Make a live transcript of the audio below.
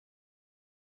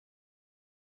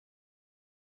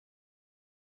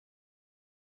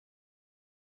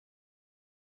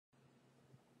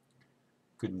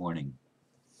Good morning.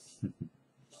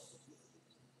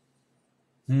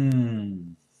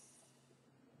 Hmm.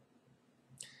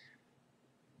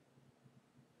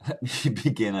 Let me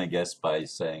begin, I guess, by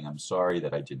saying I'm sorry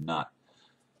that I did not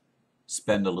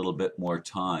spend a little bit more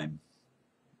time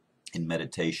in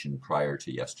meditation prior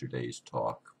to yesterday's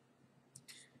talk.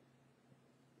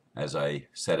 As I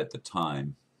said at the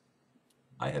time,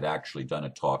 I had actually done a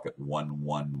talk at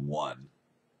 1:11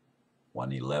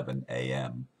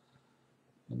 a.m.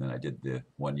 And then I did the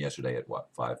one yesterday at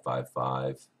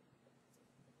 5:55.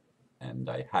 And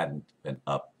I hadn't been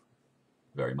up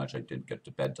very much. I didn't get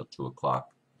to bed till 2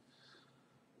 o'clock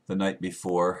the night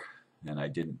before, and I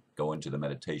didn't go into the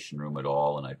meditation room at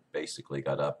all, and I basically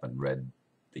got up and read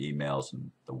the emails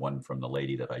and the one from the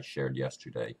lady that I shared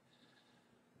yesterday.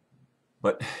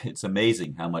 But it's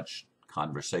amazing how much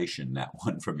conversation that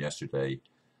one from yesterday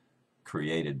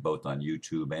created, both on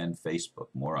YouTube and Facebook,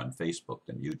 more on Facebook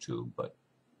than YouTube, but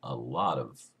a lot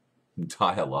of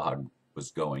dialogue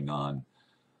was going on,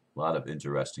 a lot of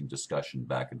interesting discussion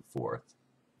back and forth.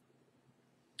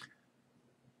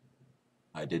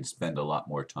 I did spend a lot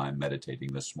more time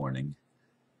meditating this morning,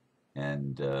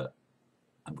 and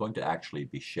I'm going to actually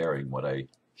be sharing what I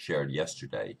shared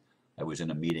yesterday. I was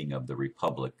in a meeting of the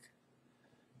Republic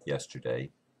yesterday,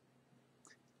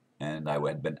 and I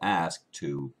had been asked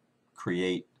to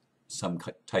create some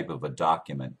type of a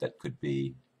document that could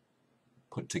be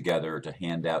put together to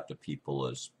hand out to people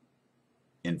as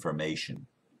information.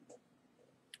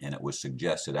 And it was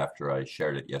suggested after I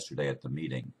shared it yesterday at the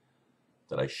meeting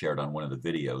that I shared on one of the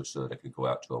videos so that it could go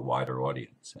out to a wider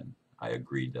audience. And I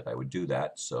agreed that I would do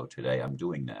that, so today I'm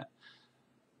doing that.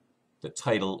 The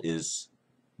title is,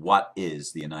 What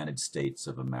is the United States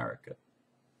of America?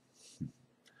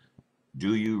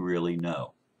 Do you really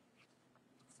know?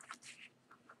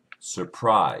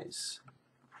 Surprise!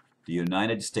 The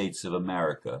United States of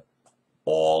America,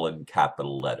 all in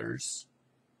capital letters,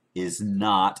 is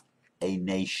not a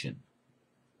nation.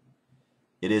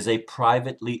 It is a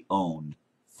privately owned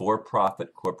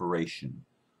for-profit corporation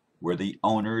where the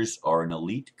owners are an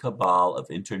elite cabal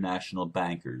of international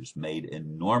bankers made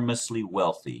enormously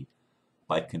wealthy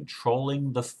by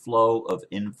controlling the flow of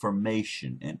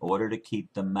information in order to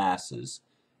keep the masses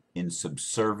in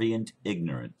subservient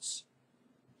ignorance,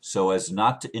 so as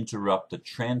not to interrupt the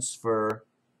transfer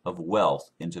of wealth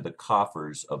into the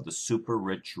coffers of the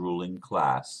super-rich ruling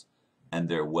class and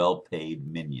their well-paid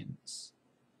minions.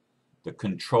 The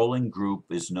controlling group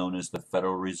is known as the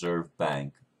Federal Reserve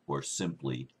Bank, or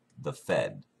simply the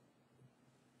Fed.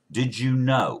 Did you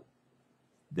know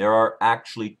there are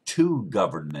actually two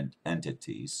government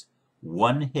entities,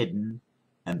 one hidden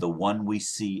and the one we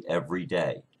see every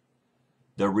day?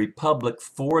 The Republic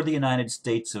for the United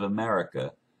States of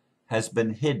America has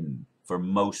been hidden for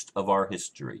most of our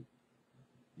history.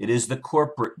 It is the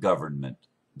corporate government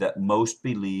that most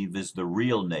believe is the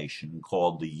real nation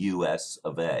called the US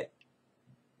of A.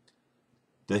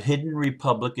 The hidden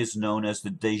republic is known as the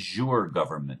de jure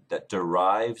government that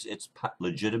derives its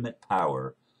legitimate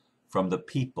power from the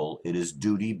people it is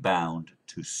duty-bound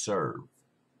to serve.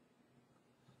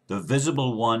 The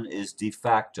visible one is de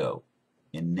facto,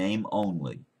 in name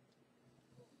only,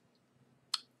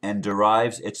 and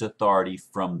derives its authority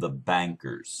from the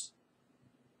bankers.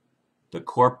 The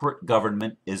corporate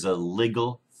government is a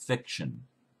legal fiction,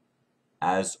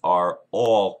 as are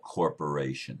all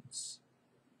corporations.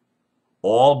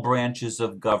 All branches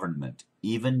of government,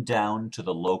 even down to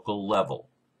the local level,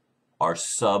 are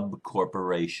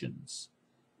sub-corporations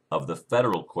of the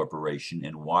federal corporation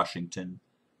in Washington,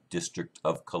 District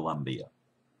of Columbia.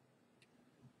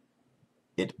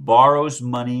 It borrows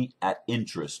money at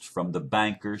interest from the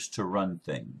bankers to run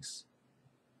things,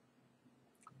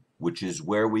 which is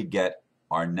where we get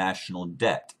our national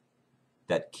debt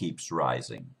that keeps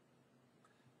rising.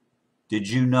 Did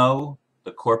you know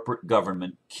the corporate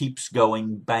government keeps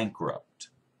going bankrupt,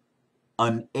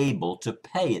 unable to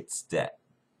pay its debt?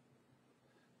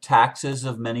 Taxes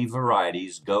of many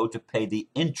varieties go to pay the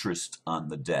interest on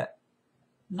the debt,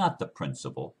 not the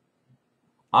principal.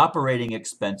 Operating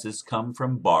expenses come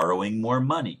from borrowing more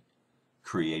money,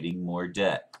 creating more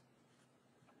debt.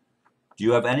 Do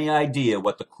you have any idea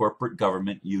what the corporate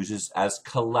government uses as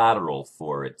collateral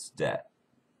for its debt?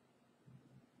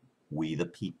 We the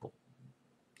people.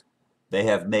 They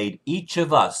have made each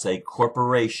of us a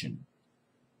corporation,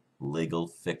 legal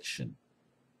fiction.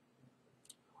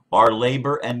 Our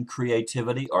labor and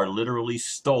creativity are literally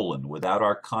stolen without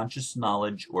our conscious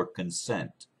knowledge or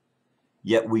consent.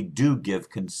 Yet we do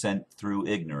give consent through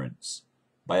ignorance,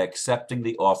 by accepting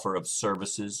the offer of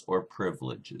services or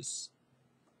privileges.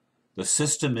 The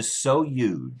system is so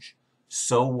huge,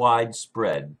 so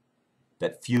widespread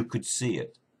that few could see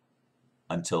it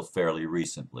until fairly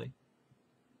recently.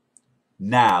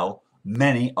 Now,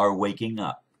 many are waking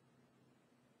up.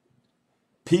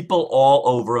 People all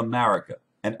over America,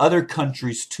 and other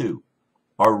countries too,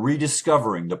 are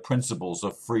rediscovering the principles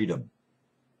of freedom.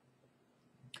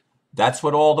 That's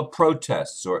what all the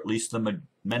protests, or at least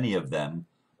many of them,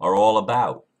 are all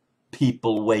about.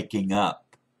 People waking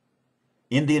up.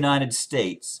 In the United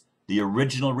States, the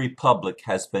original republic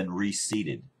has been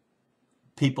reseated.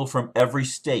 People from every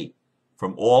state,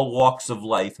 from all walks of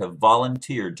life, have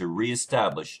volunteered to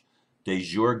reestablish de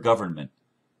jure government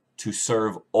to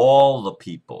serve all the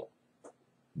people,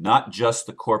 not just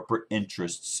the corporate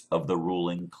interests of the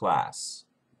ruling class.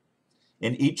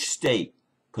 In each state,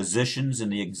 positions in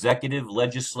the executive,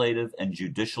 legislative, and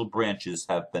judicial branches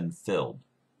have been filled.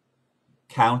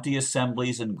 County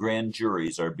assemblies and grand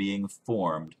juries are being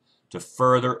formed to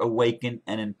further awaken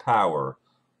and empower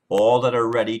all that are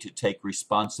ready to take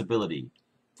responsibility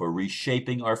for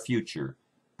reshaping our future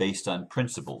based on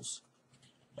principles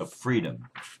of freedom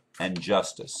and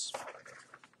justice.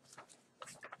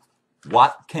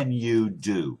 What can you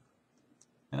do?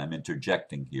 And I'm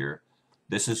interjecting here.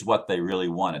 This is what they really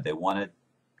wanted. They wanted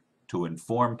to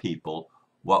inform people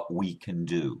what we can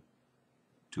do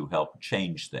to help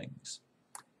change things.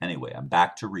 Anyway, I'm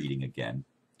back to reading again.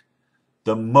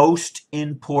 The most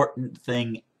important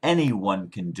thing anyone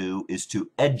can do is to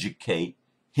educate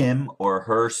him or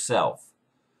herself.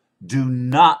 Do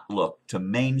not look to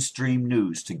mainstream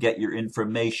news to get your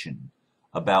information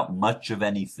about much of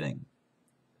anything.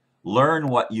 Learn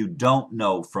what you don't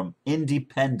know from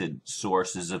independent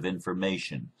sources of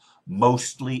information,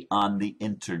 mostly on the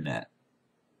internet.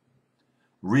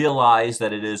 Realize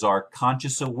that it is our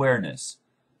conscious awareness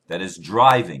that is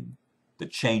driving the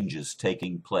changes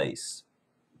taking place.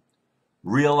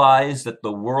 Realize that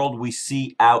the world we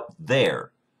see out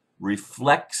there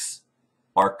reflects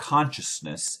our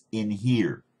consciousness in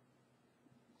here.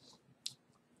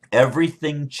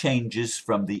 Everything changes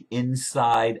from the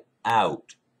inside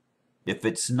out. If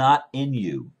it's not in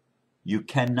you, you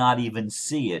cannot even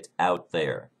see it out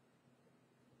there.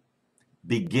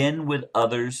 Begin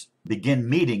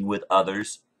meeting with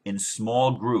others in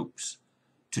small groups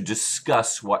to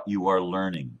discuss what you are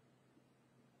learning.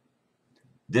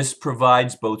 This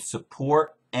provides both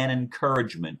support and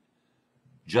encouragement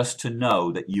just to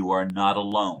know that you are not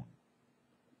alone.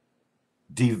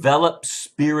 Develop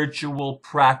spiritual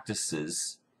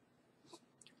practices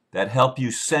that help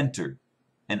you center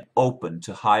and open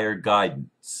to higher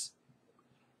guidance.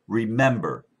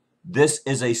 Remember, this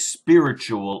is a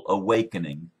spiritual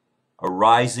awakening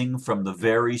arising from the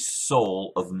very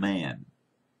soul of man.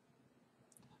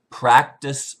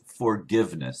 Practice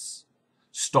forgiveness.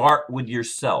 Start with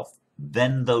yourself,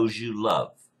 then those you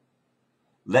love.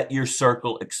 Let your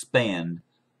circle expand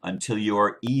until you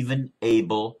are even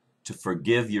able to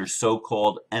forgive your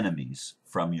so-called enemies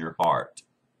from your heart.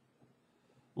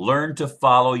 Learn to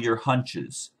follow your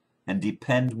hunches and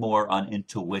depend more on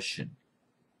intuition.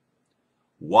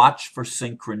 Watch for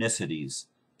synchronicities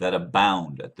that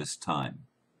abound at this time.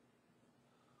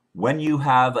 When you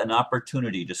have an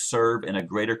opportunity to serve in a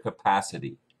greater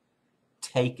capacity,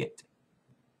 take it.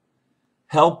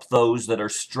 Help those that are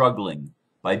struggling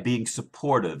by being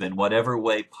supportive in whatever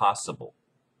way possible.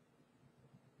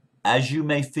 As you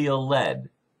may feel led,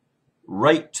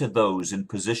 write to those in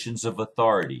positions of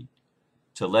authority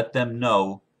to let them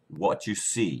know what you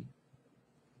see.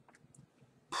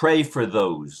 Pray for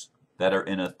those that are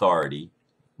in authority,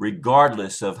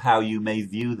 regardless of how you may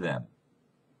view them.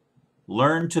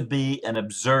 Learn to be an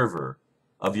observer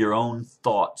of your own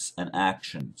thoughts and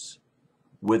actions.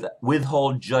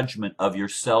 Withhold judgment of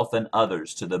yourself and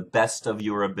others to the best of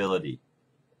your ability.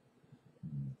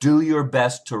 Do your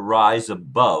best to rise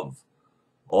above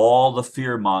all the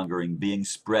fear-mongering being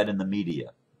spread in the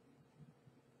media.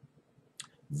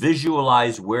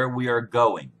 Visualize where we are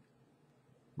going,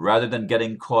 rather than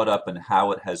getting caught up in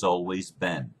how it has always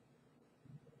been.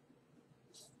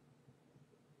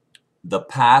 The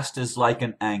past is like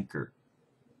an anchor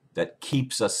that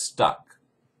keeps us stuck,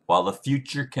 while the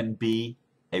future can be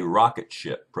a rocket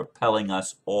ship propelling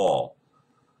us all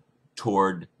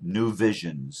toward new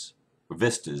vistas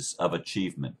of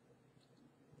achievement.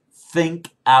 Think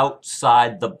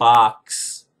outside the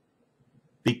box.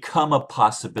 Become a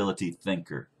possibility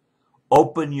thinker.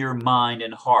 Open your mind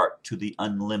and heart to the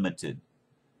unlimited.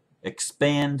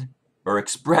 Expand or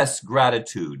express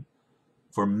gratitude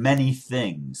for many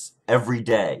things every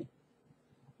day.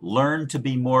 Learn to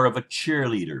be more of a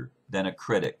cheerleader than a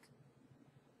critic.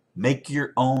 Make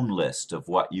your own list of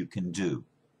what you can do.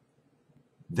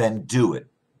 Then do it.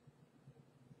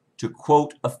 To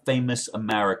quote a famous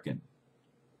American,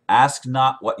 ask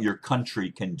not what your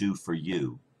country can do for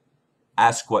you.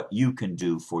 Ask what you can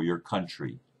do for your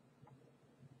country.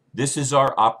 This is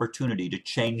our opportunity to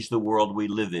change the world we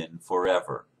live in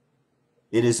forever.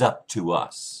 It is up to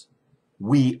us.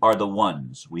 We are the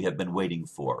ones we have been waiting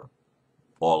for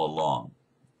all along.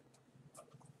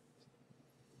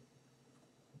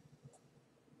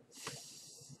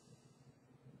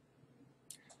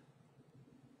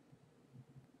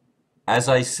 As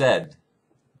I said,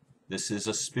 this is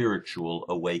a spiritual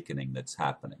awakening that's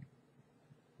happening.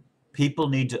 People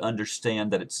need to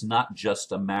understand that it's not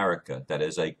just America that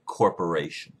is a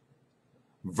corporation.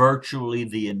 Virtually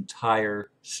the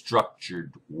entire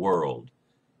structured world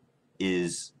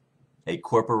is a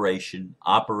corporation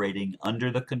operating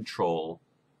under the control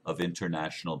of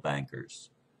international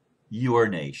bankers. Your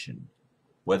nation,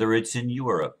 whether it's in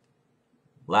Europe,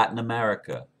 Latin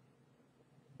America,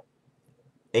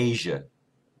 Asia,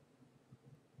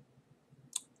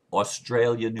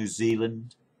 Australia, New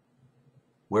Zealand,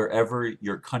 wherever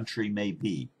your country may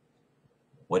be,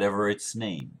 whatever its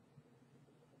name,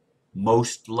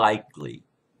 most likely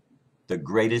the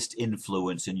greatest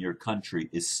influence in your country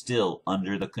is still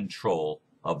under the control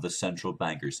of the central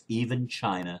bankers. Even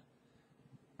China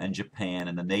and Japan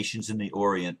and the nations in the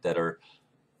Orient that are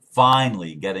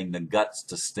finally getting the guts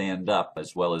to stand up,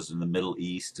 as well as in the Middle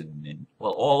East and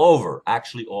well, all over,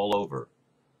 actually all over.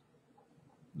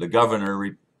 The governor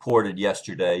reported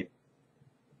yesterday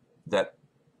that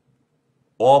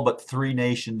all but 3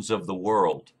 nations of the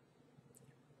world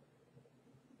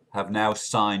have now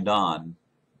signed on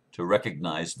to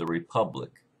recognize the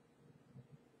Republic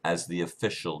as the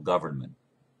official government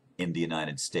in the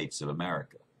United States of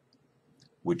America,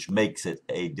 which makes it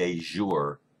a de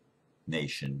jure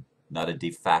nation, not a de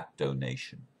facto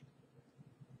nation.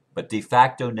 But de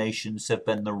facto nations have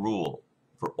been the rule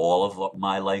for all of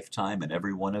my lifetime and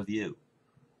every one of you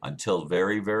until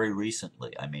very, very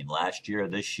recently. I mean, last year,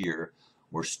 this year,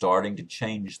 we're starting to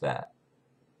change that.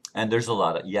 And there's a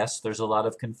lot of, yes, there's a lot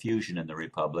of confusion in the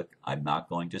Republic. I'm not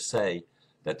going to say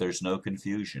that there's no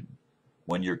confusion.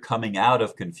 When you're coming out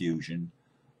of confusion,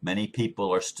 many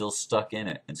people are still stuck in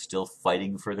it and still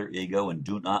fighting for their ego and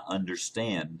do not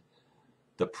understand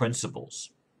the principles.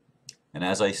 And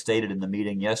as I stated in the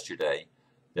meeting yesterday,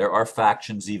 there are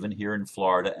factions even here in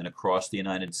Florida and across the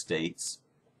United States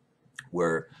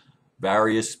where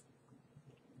various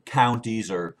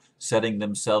counties are setting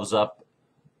themselves up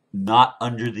not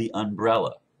under the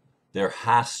umbrella. There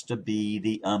has to be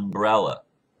the umbrella.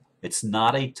 It's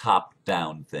not a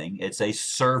top-down thing. It's a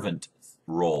servant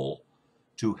role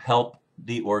to help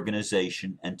the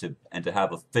organization and to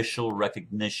have official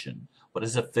recognition. What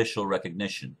is official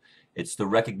recognition? It's the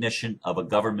recognition of a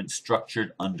government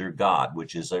structured under God,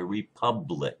 which is a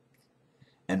republic.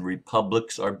 And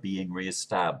republics are being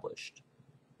reestablished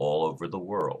all over the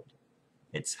world.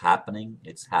 It's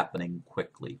happening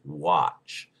quickly.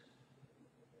 Watch.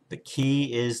 The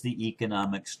key is the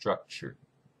economic structure.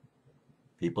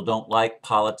 People don't like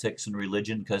politics and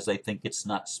religion because they think it's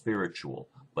not spiritual.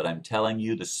 But I'm telling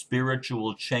you, the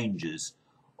spiritual changes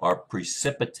are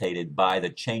precipitated by the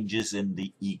changes in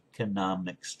the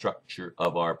economic structure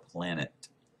of our planet.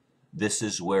 This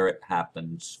is where it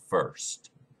happens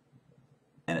first.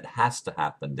 And it has to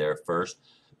happen there first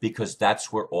because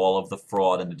that's where all of the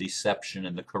fraud and the deception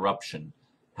and the corruption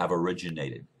have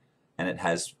originated. And it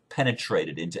has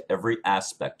penetrated into every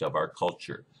aspect of our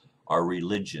culture, our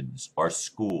religions, our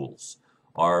schools,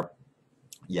 our,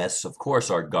 yes, of course,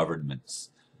 our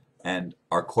governments and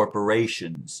our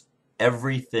corporations.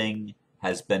 Everything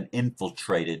has been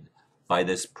infiltrated by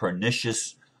this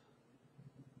pernicious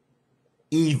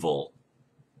evil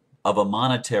of a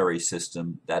monetary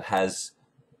system that has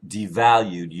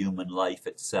devalued human life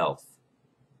itself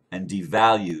and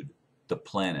devalued the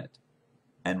planet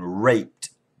and raped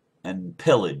and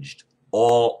pillaged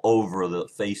all over the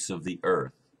face of the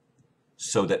earth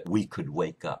so that we could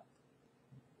wake up.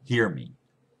 Hear me.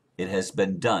 It has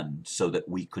been done so that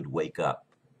we could wake up.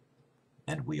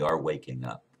 And we are waking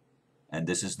up. And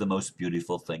this is the most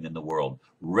beautiful thing in the world.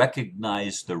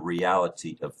 Recognize the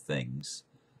reality of things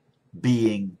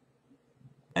being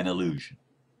an illusion.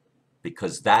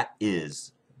 Because that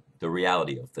is the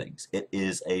reality of things. It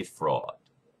is a fraud.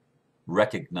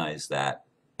 Recognize that.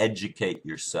 Educate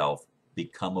yourself.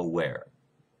 Become aware.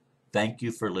 Thank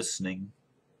you for listening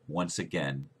once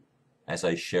again as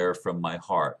I share from my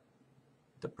heart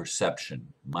the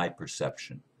perception, my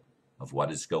perception of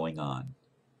what is going on.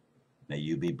 May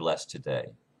you be blessed today.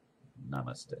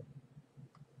 Namaste.